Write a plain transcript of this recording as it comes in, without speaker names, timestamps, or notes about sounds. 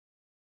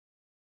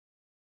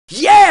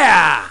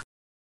Yeah!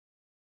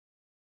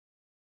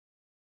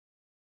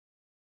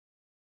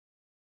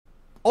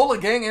 Hola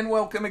gang, and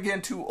welcome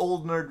again to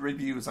Old Nerd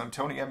Reviews. I'm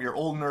Tony, I'm your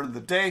old nerd of the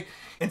day,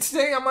 and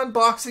today I'm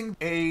unboxing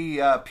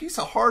a piece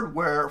of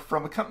hardware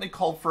from a company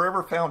called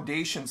Forever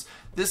Foundations.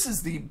 This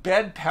is the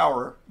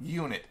BedPower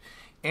unit,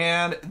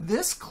 and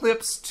this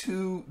clips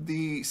to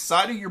the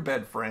side of your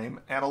bed frame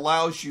and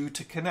allows you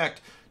to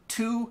connect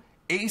two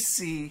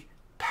AC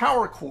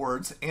power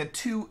cords and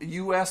two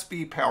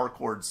USB power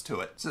cords to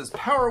it. It says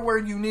power where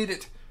you need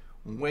it,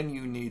 when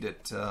you need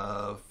it,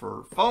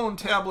 for phone,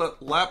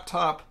 tablet,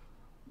 laptop,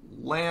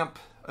 lamp,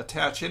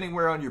 attach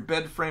anywhere on your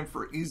bed frame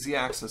for easy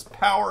access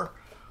power.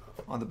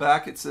 On the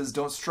back it says,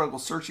 don't struggle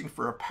searching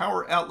for a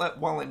power outlet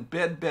while in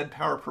bed.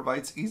 BedPower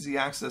provides easy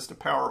access to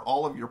power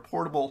all of your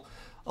portable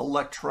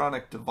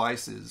electronic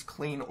devices,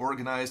 clean,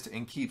 organized,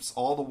 and keeps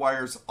all the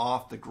wires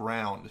off the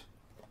ground.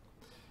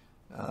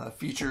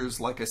 Features,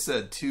 like I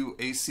said, two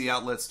AC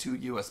outlets, two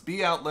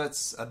USB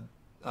outlets,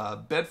 a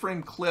bed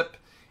frame clip,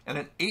 and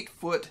an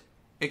 8-foot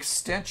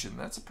extension.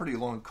 That's a pretty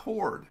long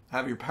cord.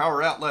 Have your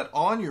power outlet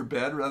on your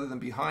bed rather than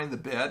behind the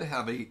bed.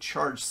 Have a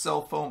charged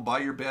cell phone by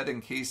your bed in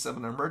case of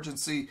an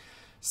emergency.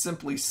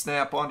 Simply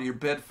snap onto your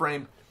bed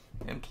frame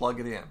and plug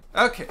it in.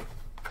 Okay,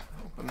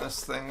 open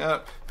this thing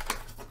up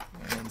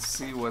and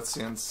see what's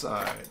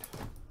inside.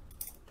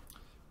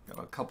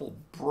 Got a couple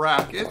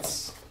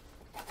brackets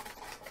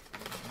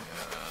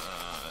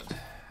and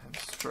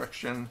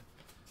instruction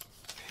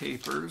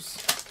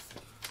papers.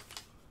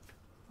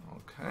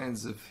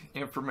 Kinds of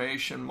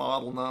information,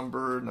 model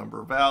number,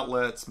 number of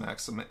outlets,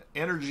 maximum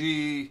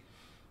energy,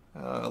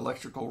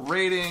 electrical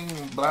rating,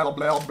 blah,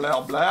 blah,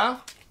 blah, blah.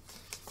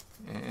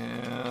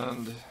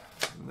 And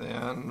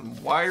then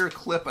wire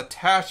clip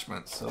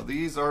attachments. So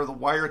these are the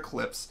wire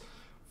clips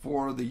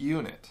for the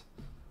unit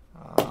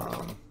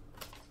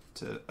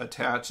to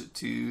attach it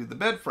to the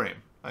bed frame,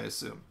 I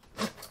assume.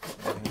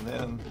 And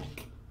then,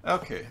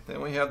 okay,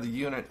 then we have the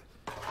unit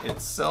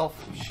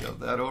itself. Shove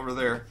that over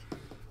there.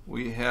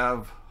 We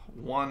have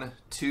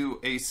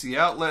 2 AC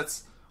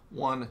outlets, 2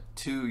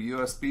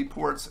 USB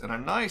ports, and a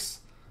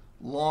nice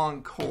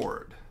long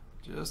cord,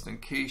 just in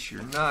case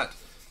you're not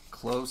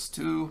close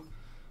to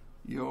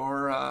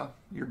your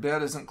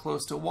bed isn't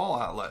close to a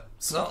wall outlet.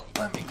 So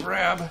let me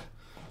grab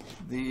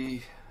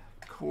the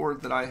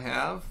cord that I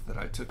have that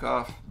I took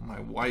off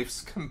my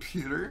wife's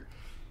computer,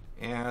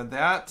 and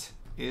that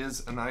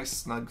is a nice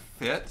snug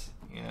fit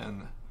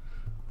in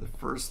the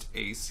first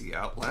AC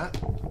outlet.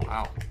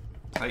 Wow,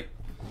 tight.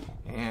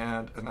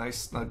 And a nice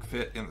snug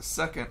fit in the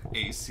second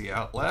AC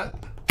outlet.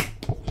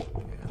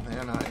 And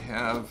then I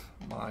have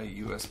my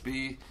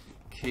USB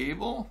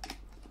cable,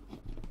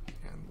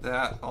 and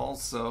that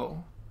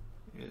also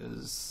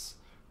is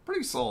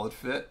pretty solid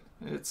fit.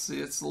 It's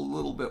a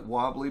little bit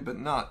wobbly, but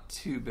not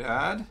too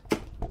bad.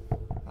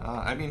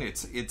 I mean,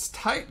 it's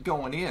tight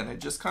going in. It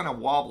just kind of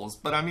wobbles,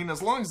 but I mean,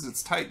 as long as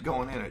it's tight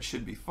going in, it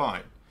should be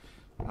fine.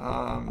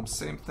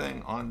 Same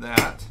thing on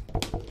that,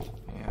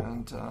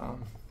 and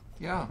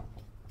yeah.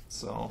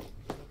 So,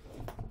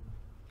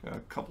 got a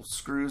couple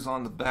screws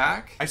on the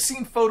back. I've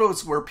seen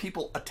photos where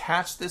people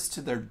attach this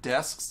to their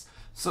desks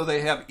so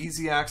they have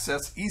easier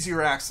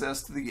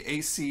access to the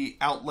AC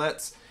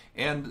outlets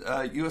and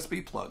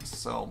USB plugs.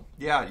 So,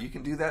 yeah, you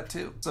can do that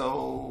too.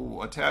 So,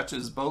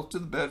 attaches both to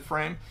the bed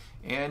frame,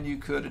 and you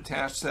could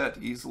attach that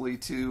easily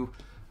to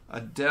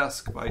a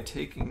desk by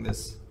taking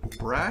this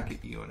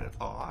bracket unit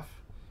off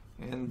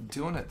and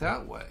doing it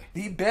that way.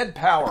 The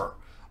BedPower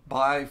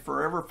by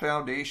Forever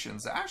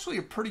Foundations. Actually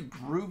a pretty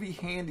groovy,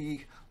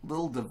 handy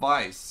little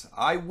device.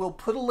 I will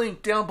put a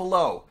link down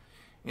below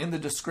in the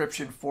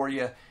description for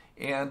you,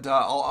 and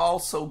I'll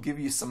also give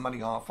you some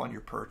money off on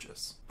your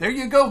purchase. There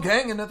you go,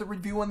 gang, another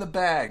review in the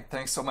bag.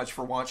 Thanks so much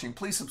for watching.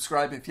 Please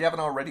subscribe if you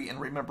haven't already,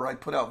 and remember, I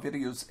put out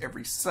videos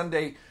every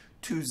Sunday,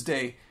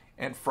 Tuesday,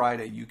 and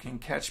Friday. You can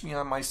catch me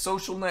on my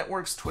social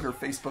networks, Twitter,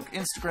 Facebook,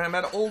 Instagram,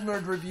 at Old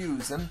Nerd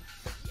Reviews, and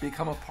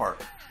become a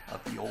part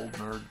of the Old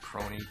Nerd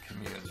Crony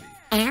Community.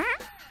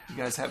 You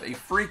guys have a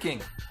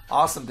freaking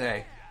awesome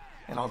day,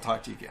 and I'll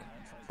talk to you again.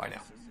 Bye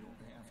now.